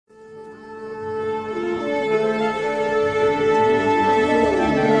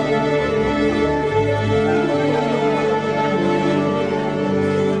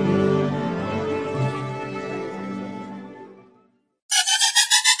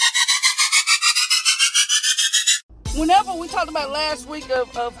whenever we talked about last week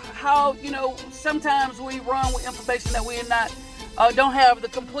of how, sometimes we run with information that we are not, don't have the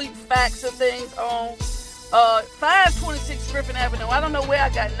complete facts of things on 526 Griffin Avenue. I don't know where I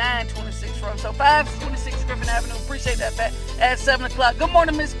got 926 from. So 526 Griffin Avenue. Appreciate that, Pat. At 7 o'clock. Good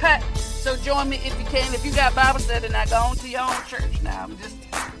morning, Miss Pat. So join me if you can. If you got Bible study, now go on to your own church. Now I'm just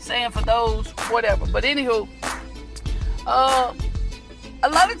saying for those, whatever. But anywho, a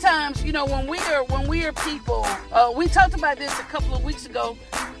lot of times, when we are people, we talked about this a couple of weeks ago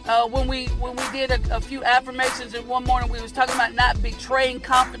when we did a few affirmations, and one morning we was talking about not betraying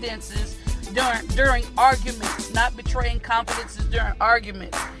confidences during arguments, not betraying confidences during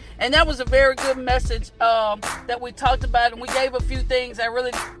arguments. And that was a very good message that we talked about, and we gave a few things. I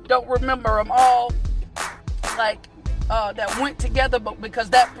really don't remember them all, that went together, but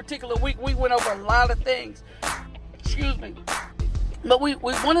because that particular week we went over a lot of things. Excuse me. But we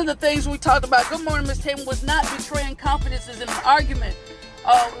one of the things we talked about, good morning, Miss Tatum, was not betraying confidences in an argument.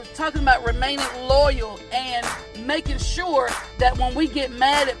 We were talking about remaining loyal and making sure that when we get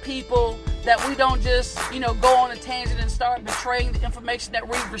mad at people, that we don't just, go on a tangent and start betraying the information that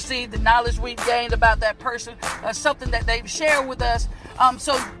we've received, the knowledge we've gained about that person, something that they've shared with us.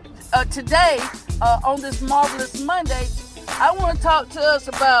 So today, on this Marvelous Monday, I want to talk to us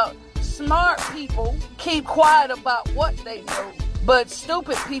about smart people keep quiet about what they know, but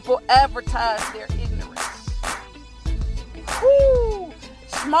stupid people advertise their ignorance. Woo!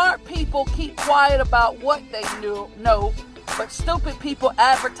 Smart people keep quiet about what they know, but stupid people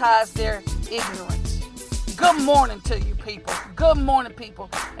advertise their ignorance. Good morning to you people. Good morning, people.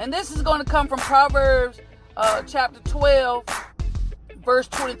 And this is going to come from Proverbs chapter 12, verse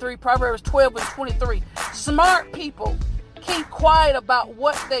 23. Proverbs 12 and 23. Smart people keep quiet about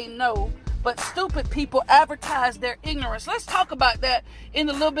what they know, but stupid people advertise their ignorance. Let's talk about that in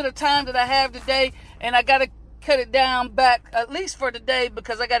the little bit of time that I have today. And I got to cut it down back, at least for today,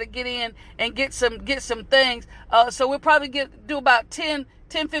 because I got to get in and get some things. So we'll probably do about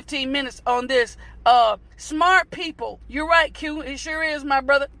 15 minutes on this. Smart people. You're right, Q. It sure is, my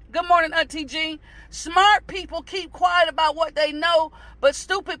brother. Good morning, Auntie Jean. Smart people keep quiet about what they know, but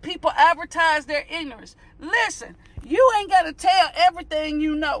stupid people advertise their ignorance. Listen, you ain't got to tell everything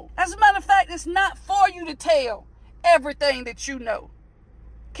you know. As a matter of fact, it's not for you to tell everything that you know.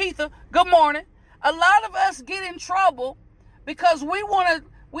 Keitha, good morning. A lot of us get in trouble because we want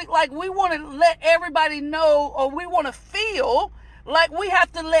to let everybody know, or we want to feel like we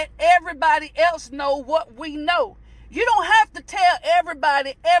have to let everybody else know what we know. You don't have to tell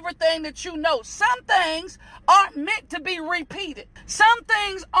everybody everything that you know. Some things aren't meant to be repeated. Some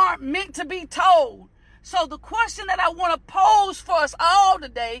things aren't meant to be told. So the question that I want to pose for us all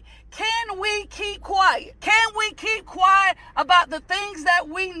today, can we keep quiet? Can we keep quiet about the things that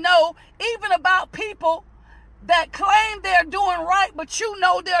we know, even about people that claim they're doing right, but you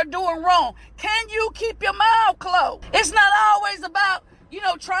know they're doing wrong? Can you keep your mouth closed? It's not always about,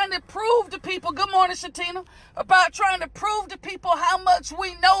 trying to prove to people, good morning, Shatina, about trying to prove to people how much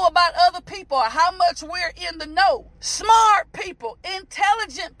we know about other people or how much we're in the know. Smart people,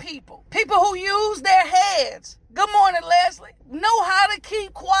 intelligent people, people who use their heads. Good morning, Leslie. Know how to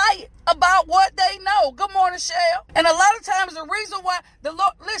keep quiet about what they know. Good morning, Shell. And a lot of times the reason why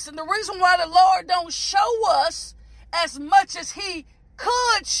the Lord don't show us as much as he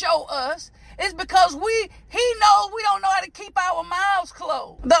could show us is because he knows we don't know how to keep our mouths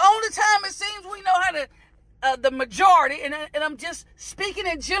closed. The only time it seems we know how to, the majority, and I'm just speaking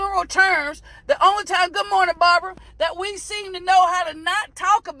in general terms, the only time, good morning, Barbara, that we seem to know how to not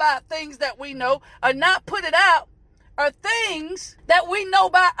talk about things that we know or not put it out are things that we know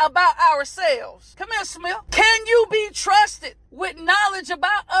about ourselves. Come here, Smith. Can you be trusted with knowledge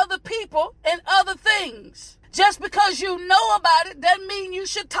about other people and other things? Just because you know about it doesn't mean you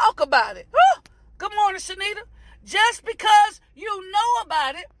should talk about it. Woo! Good morning, Shanita. Just because you know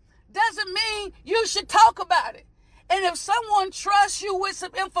about it doesn't mean you should talk about it. And if someone trusts you with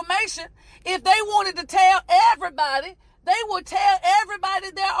some information, if they wanted to tell everybody, they will tell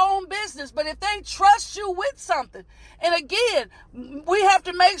everybody their own business. But if they trust you with something, and again, we have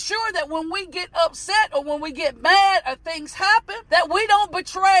to make sure that when we get upset or when we get mad or things happen, that we don't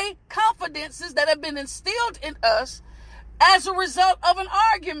betray confidences that have been instilled in us as a result of an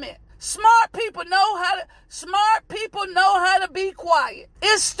argument. Smart people know how to be quiet.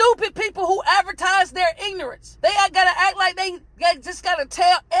 It's stupid people who advertise their ignorance. They got to act like they just got to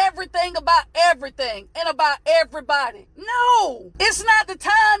tell everything about everything and about everybody. No, it's not the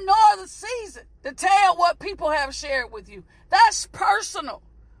time nor the season to tell what people have shared with you. That's personal.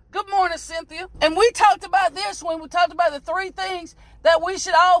 Good morning, Cynthia. And we talked about this when we talked about the 3 things that we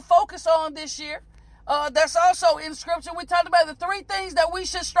should all focus on this year. That's also in scripture. We talked about the 3 things that we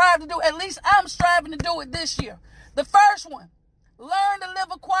should strive to do. At least I'm striving to do it this year. The first one, learn to live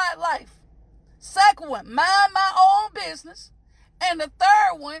a quiet life. Second one, mind my own business. And the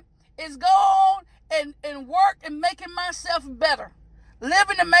third one is go on and work and making myself better.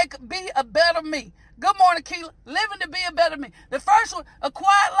 Living to be a better me. Good morning, Keela. Living to be a better me. The first one, a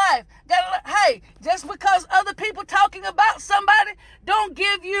quiet life. Hey, just because other people talking about somebody don't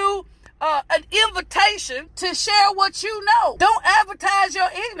give you an invitation to share what you know. Don't advertise your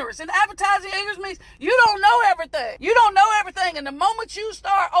ignorance. And advertising ignorance means you don't know everything. You don't know everything. And the moment you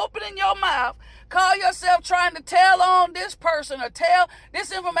start opening your mouth, call yourself trying to tell on this person or tell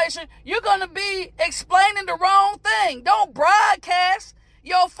this information, you're going to be explaining the wrong thing. Don't broadcast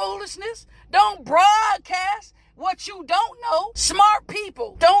your foolishness. Don't broadcast what you don't know. Smart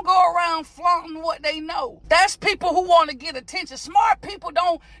people don't go around flaunting what they know. That's people who want to get attention. Smart people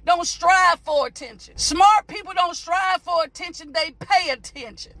don't strive for attention. Smart people don't strive for attention. They pay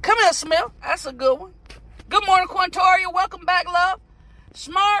attention. Come here, Smith. That's a good one. Good morning, Quantoria. Welcome back, love.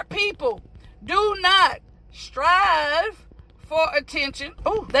 Smart people do not strive for attention.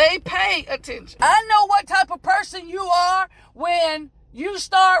 Oh, they pay attention. I know what type of person you are when you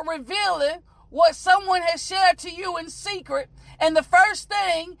start revealing what someone has shared to you in secret, and the first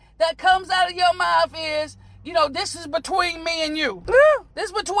thing that comes out of your mouth is, this is between me and you. This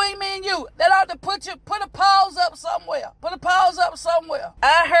is between me and you. That ought to put a pause up somewhere. Put a pause up somewhere.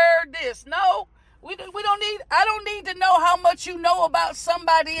 I heard this. No, I don't need to know how much you know about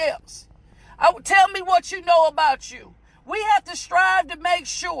somebody else. Tell me what you know about you. We have to strive to make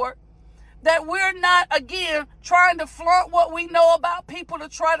sure that we're not, again, trying to flaunt what we know about people to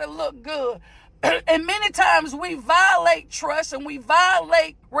try to look good. And many times we violate trust and we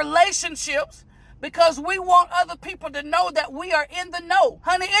violate relationships because we want other people to know that we are in the know.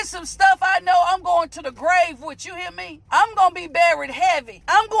 Honey, it's some stuff I know I'm going to the grave with. You hear me? I'm going to be buried heavy.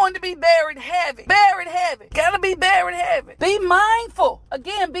 I'm going to be buried heavy. Buried heavy. Gotta be buried heavy. Be mindful.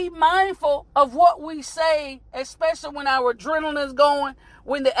 Again, be mindful of what we say, especially when our adrenaline is going,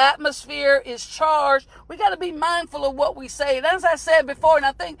 when the atmosphere is charged. We got to be mindful of what we say. And as I said before, and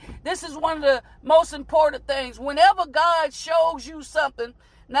I think this is one of the most important things, whenever God shows you something,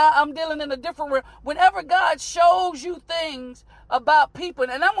 now I'm dealing in a different way. Whenever God shows you things about people,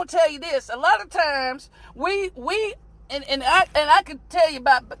 and I'm going to tell you this, a lot of times and I could tell you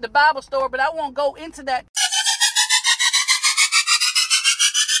about the Bible story, but I won't go into that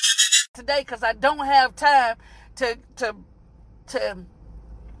today because I don't have time to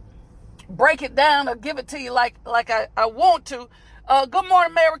break it down or give it to you like I want to. Good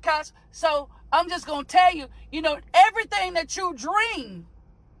morning, Maricas. So I'm just going to tell you, everything that you dream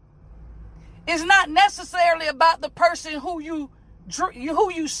is not necessarily about the person who you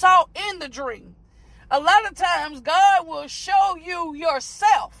saw in the dream. A lot of times God will show you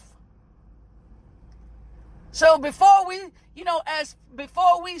yourself. So before we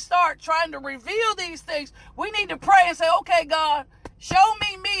start trying to reveal these things, we need to pray and say, okay, God, show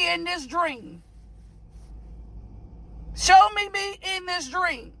me in this dream. Show me in this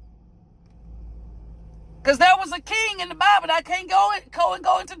dream. Because there was a king in the Bible. I can't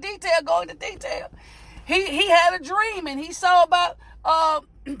go into detail. He had a dream and he saw about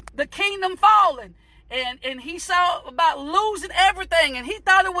the kingdom falling. And he saw about losing everything. And he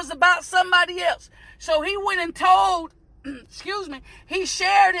thought it was about somebody else. So he went and told, he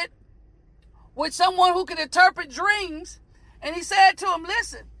shared it with someone who could interpret dreams. And he said to him,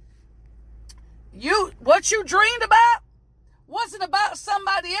 listen, what you dreamed about wasn't about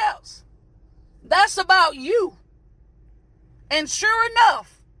somebody else. That's about you. And sure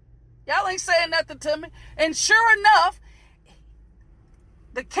enough, y'all ain't saying nothing to me. And sure enough,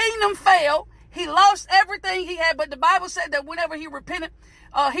 the kingdom fell. He lost everything he had. But the Bible said that whenever he repented,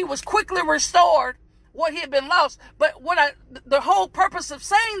 he was quickly restored what he had been lost. But the whole purpose of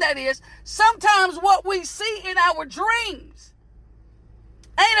saying that is sometimes what we see in our dreams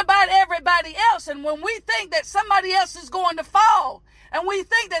ain't about everybody else. And when we think that somebody else is going to fall, and we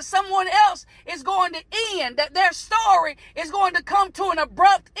think that someone else is going to end, that their story is going to come to an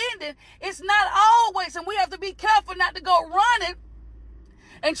abrupt ending, it's not always. And we have to be careful not to go running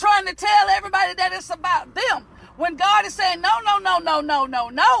and trying to tell everybody that it's about them. When God is saying, no.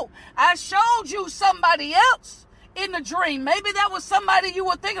 I showed you somebody else in the dream. Maybe that was somebody you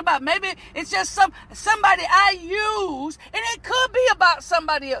were thinking about. Maybe it's just somebody I use, and it could be about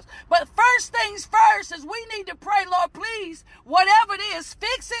somebody else. But first things first is we need to pray, Lord, please, whatever it is,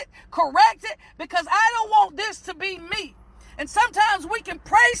 fix it, correct it, because I don't want this to be me. And sometimes we can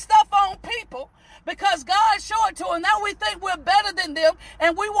pray stuff on people because God showed it to them. Now we think we're better than them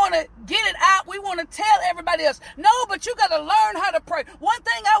and we want to get it out. We want to tell everybody else. No, but you got to learn how to pray. One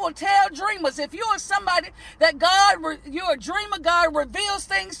thing I will tell dreamers, if you are somebody that you're a dreamer, God reveals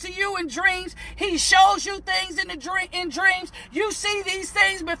things to you in dreams. He shows you things in dreams. You see these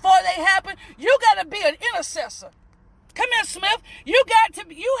things before they happen. You got to be an intercessor. Come here, Smith. You have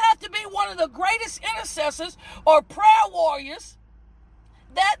to be one of the greatest intercessors or prayer warriors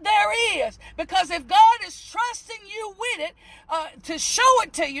that there is. Because if God is trusting you with it, to show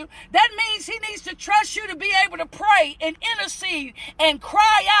it to you, that means he needs to trust you to be able to pray and intercede and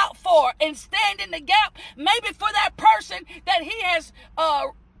cry out for and stand in the gap, maybe for that person that he has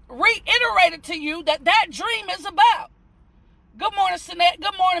reiterated to you that dream is about. Good morning, Sinette.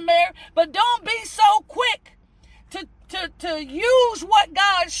 Good morning, Mary. But don't be so quick to use what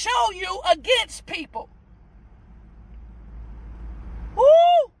God showed you against people.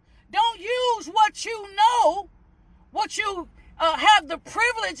 Woo! Don't use what you know, what you have the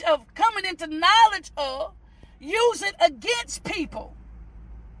privilege of coming into knowledge of, use it against people.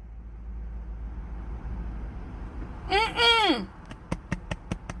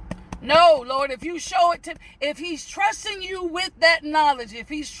 No, Lord, if you show it if he's trusting you with that knowledge, if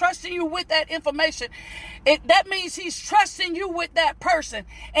he's trusting you with that information, that means he's trusting you with that person.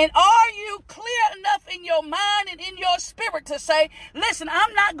 And are you clear enough in your mind and in your spirit to say, listen,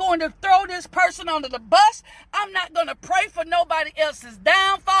 I'm not going to throw this person under the bus. I'm not going to pray for nobody else's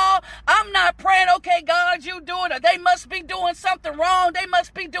downfall. I'm not praying, okay, God, you do it, or they must be doing something wrong. They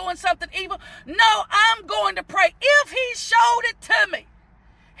must be doing something evil. No, I'm going to pray. If he showed it to me,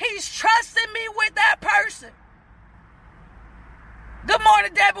 he's trusting me with that person. Good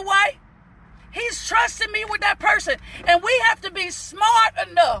morning, Deborah White. He's trusting me with that person. And we have to be smart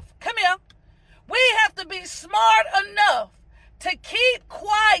enough. Come here. We have to be smart enough to keep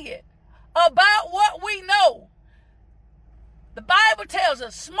quiet about what we know. The Bible tells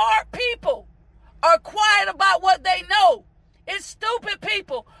us smart people are quiet about what they know. It's stupid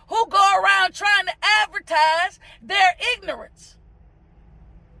people who go around trying to advertise their ignorance.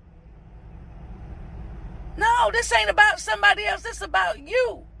 No, this ain't about somebody else. This is about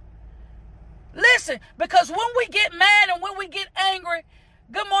you. Listen, because when we get mad and when we get angry,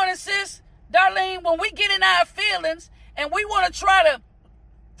 good morning, sis, Darlene, when we get in our feelings and we want to try to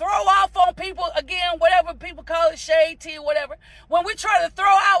throw off on people, again, whatever people call it, shade tea or whatever, when we try to throw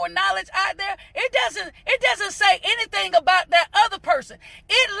our knowledge out there, it doesn't say anything about that other person.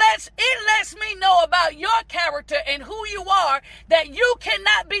 It lets me know about your character and who you are, that you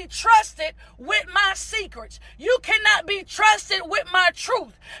cannot be trusted with my secrets. You cannot be trusted with my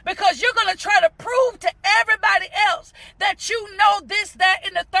truth, because you're going to try to prove to everybody else that you know this, that,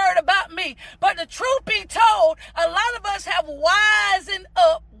 and the third about me. But the truth be told, a lot of us have wised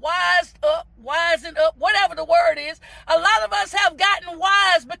up, whatever the word is. A lot of us have gotten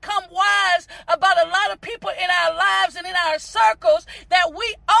wise, become wise about a lot of people in our lives and in our circles, that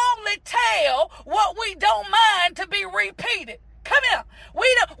we only tell what we don't mind to be repeated. Come here. We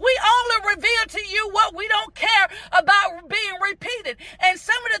only reveal to you what we don't care about being repeated. And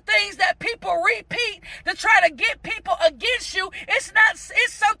some of the things that people repeat to try to get people against you, it's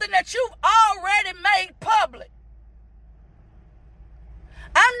something that you've already made public.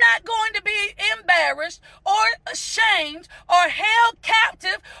 I'm not going to be embarrassed or ashamed or held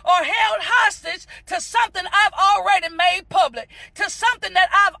captive or held hostage to something I've already made public, to something that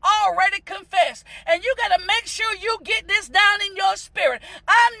I've already confessed. And you got to make sure you get this down in your spirit.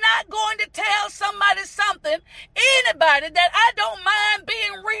 I'm not going to tell somebody anybody that I don't mind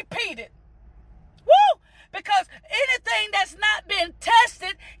being repeated. Woo! Because anything that's not been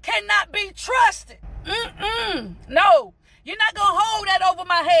tested cannot be trusted. No. You're not going to hold that over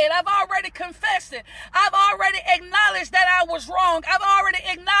my head. I've already confessed it. I've already acknowledged that I was wrong. I've already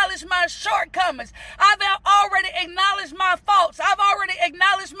acknowledged my shortcomings. I've already acknowledged my faults. I've already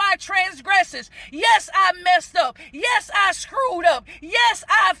acknowledged my transgressions. Yes, I messed up. Yes, I screwed up. Yes,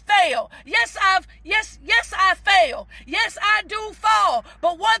 I failed. Yes, I fail. Yes, I do fall.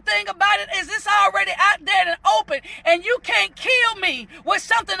 But one thing about it is it's already out there and open, and you can't kill me with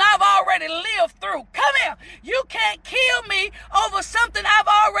something I've already lived through. Come here. You can't kill me over something I've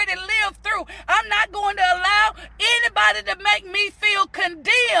already lived through. I'm not going to allow anybody to make me feel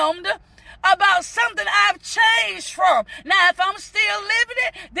condemned about something I've changed from. Now, if I'm still living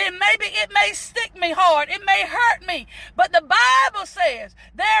it, then maybe it may stick me hard. It may hurt me. But the Bible says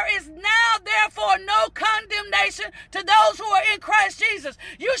there is now, therefore, no condemnation to those who are in Christ Jesus.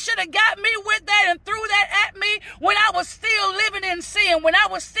 You should have got me with that and threw that at me when I was still living in sin, when I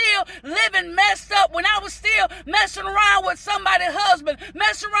was still living messed up, when I was still messing around with somebody's husband,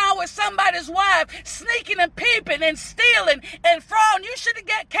 messing around with somebody's wife, sneaking and peeping and stealing and fraud. You should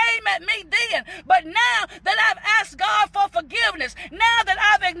have came at me then. But now that I've asked God for forgiveness, now that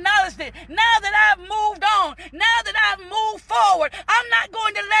I've acknowledged it, now that I've moved on, now that I've moved forward, I'm not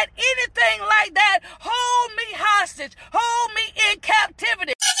going to let anything like that hold me hostage, hold me in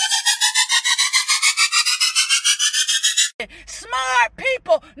captivity. Smart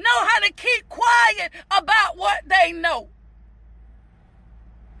people know how to keep quiet about what they know.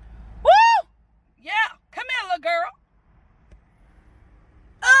 Woo! Yeah, come here, little girl.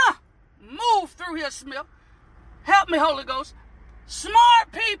 Move through here, Smith. Help me, Holy Ghost.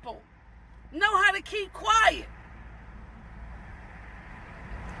 Smart people know how to keep quiet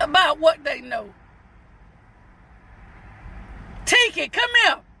about what they know. Tiki, come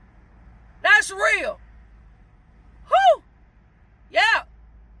here. That's real. Whew. Yeah.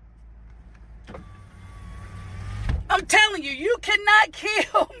 I'm telling you, you cannot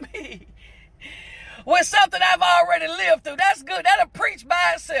kill me with something I've already lived through. That's good. That'll preach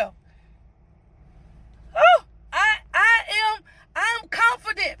by itself. Oh, I'm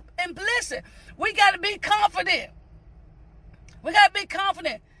confident. And listen, we got to be confident. We got to be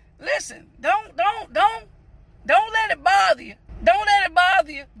confident. Listen, don't let it bother you. Don't let it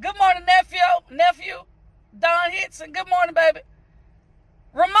bother you. Good morning, nephew. Don Hitson, good morning, baby.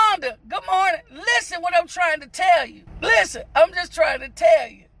 Ramonda, good morning. Listen what I'm trying to tell you. Listen, I'm just trying to tell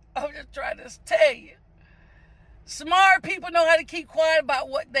you. Smart people know how to keep quiet about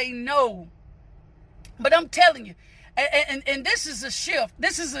what they know. But I'm telling you, and this is a shift.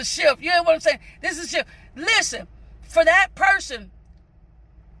 This is a shift. You know what I'm saying? This is a shift. Listen, for that person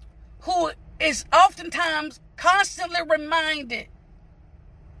who is oftentimes constantly reminded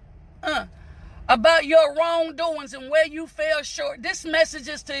about your wrongdoings and where you fell short, this message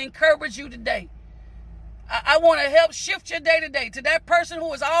is to encourage you today. I want to help shift your day to day to that person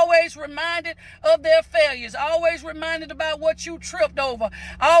who is always reminded of their failures, always reminded about what you tripped over,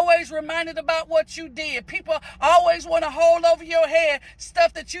 always reminded about what you did. People always want to hold over your head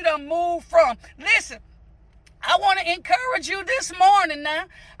stuff that you done moved from. Listen, I want to encourage you this morning now.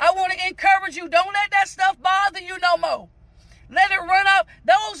 I want to encourage you. Don't let that stuff bother you no more. Let it run up.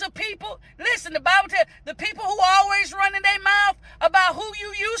 Those are people, listen, the Bible tells the people who always run in their mouth about who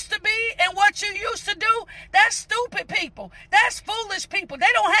you used to be and what you used to do, that's stupid people. That's foolish people. They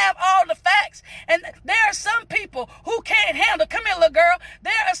don't have all the facts. And there are some people who can't handle, come here, little girl,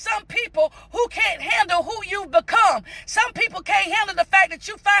 there are some people who can't handle who you've become. Some people can't handle the fact that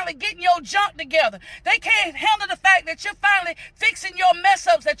you're finally getting your junk together. They can't handle the fact that you're finally fixing your mess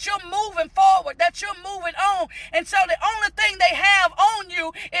ups, that you're moving forward, that you're moving on. And so the only thing they have on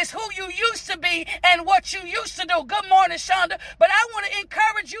you is who you used to be and what you used to do. Good morning, Shonda. But I want to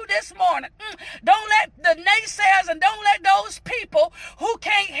encourage you this morning. Don't let the naysayers and don't let those people who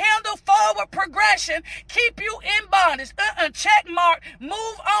can't handle forward progression keep you in bondage. Check mark. Move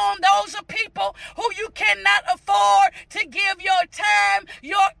on. Those are people who you cannot afford to give your time,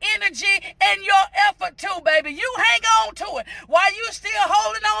 your energy, and your effort to, baby. You hang on to it. While you still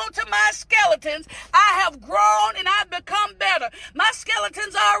holding on to my skeletons, I have grown and I've become better. My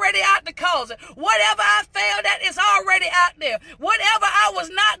skeleton's already out the closet. Whatever I failed at is already out there. Whatever I was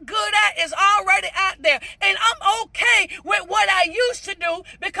not good at is already out there. And I'm okay with what I used to do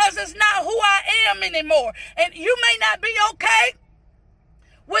because it's not who I am anymore. And you may not be okay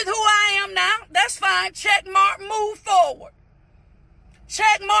with who I am now. That's fine. Check mark, move forward.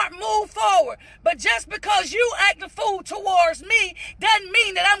 Check mark, move forward. But just because you act a fool towards me doesn't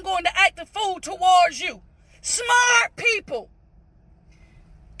mean that I'm going to act a fool towards you. Smart people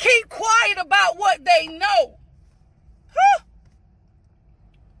keep quiet about what they know.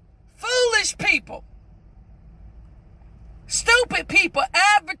 Foolish people, stupid people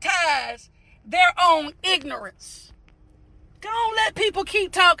advertise their own ignorance. Don't let people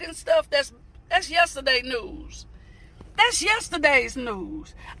keep talking stuff that's yesterday's news. That's yesterday's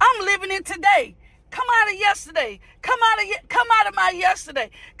news. I'm living in today. Come out of yesterday. Come out of my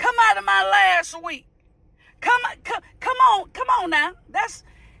yesterday. Come out of my last week. Come on now. That's,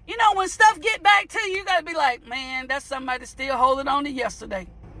 when stuff get back to you, you gotta be like, man, that's somebody still holding on to yesterday.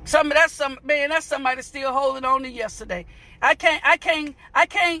 That's somebody still holding on to yesterday. I can't,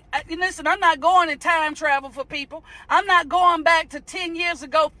 listen, I'm not going in time travel for people. I'm not going back to 10 years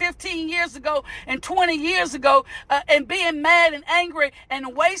ago, 15 years ago, and 20 years ago, and being mad and angry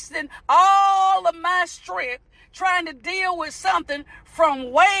and wasting all of my strength trying to deal with something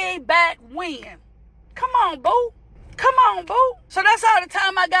from way back when. Come on, boo. So that's all the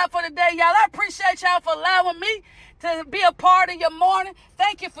time I got for today, y'all. I appreciate y'all for allowing me to be a part of your morning.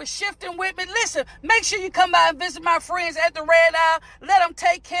 Thank you for shifting with me. Listen, make sure you come by and visit my friends at the Red Isle. Let them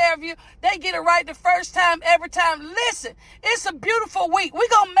take care of you. They get it right the first time, every time. Listen, it's a beautiful week. We're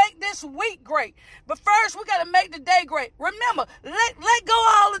going to make this week great. But first, we got to make the day great. Remember, let go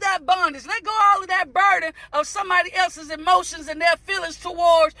all of that bondage. Let go all of that burden of somebody else's emotions and their feelings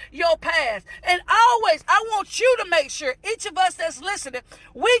towards your past. And always, I want you to make sure, each of us that's listening,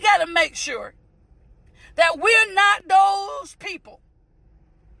 we got to make sure that we're not those people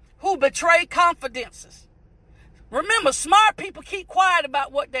who betray confidences. Remember, smart people keep quiet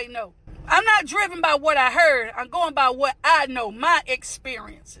about what they know. I'm not driven by what I heard. I'm going by what I know, my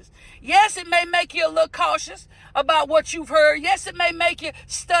experiences. Yes, it may make you a little cautious about what you've heard. Yes, it may make you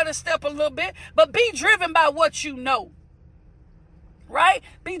stutter step a little bit, but be driven by what you know. Right?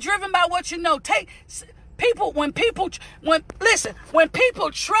 Be driven by what you know. When people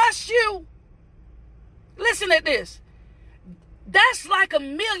trust you, listen at this. That's like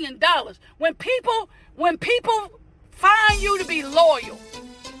 $1 million. When people find you to be loyal,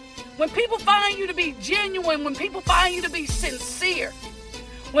 when people find you to be genuine, when people find you to be sincere,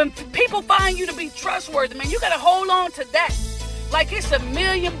 when people find you to be trustworthy, man, you got to hold on to that like it's $1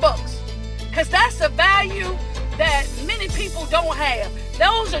 million. Because that's a value that many people don't have.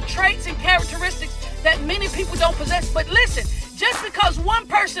 Those are traits and characteristics that many people don't possess. But listen, just because one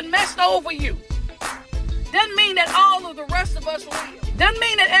person messed over you doesn't mean that all of the rest of us will. Doesn't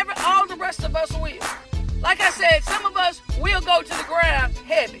mean that all the rest of us will. Like I said, some of us will go to the ground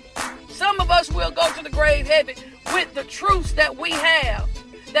heavy. Some of us will go to the grave heavy with the truths that we have,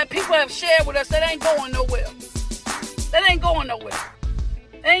 that people have shared with us that ain't going nowhere. That ain't going nowhere.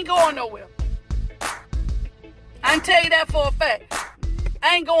 They ain't going nowhere. I can tell you that for a fact.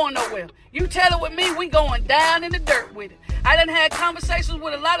 I ain't going nowhere. You tell it with me, we going down in the dirt with it. I done had conversations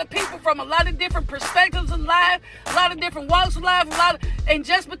with a lot of people from a lot of different perspectives in life, a lot of different walks of life, and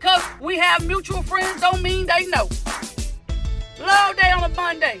just because we have mutual friends don't mean they know. Love day on a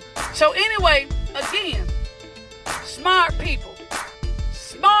Monday. So anyway, again, smart people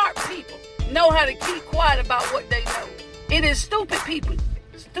know how to keep quiet about what they know. It is stupid people,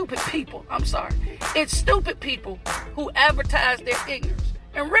 it's stupid people who advertise their ignorance.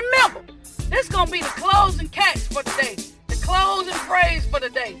 And remember, this is going to be the closing catch for today. The closing phrase for the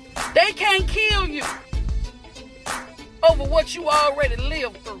day. They can't kill you over what you already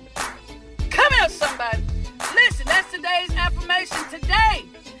lived through. Come here, somebody. Listen, that's today's affirmation. Today,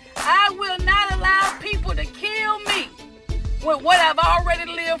 I will not allow people to kill me with what I've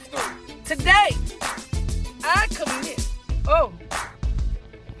already lived through. Today, I commit. Oh,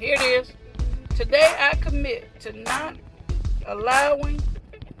 here it is. Today, I commit to not allowing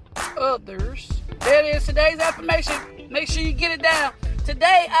others. There it is, today's affirmation. Make sure you get it down.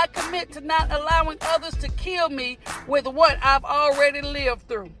 Today, I commit to not allowing others to kill me with what I've already lived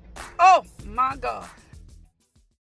through. Oh, my God.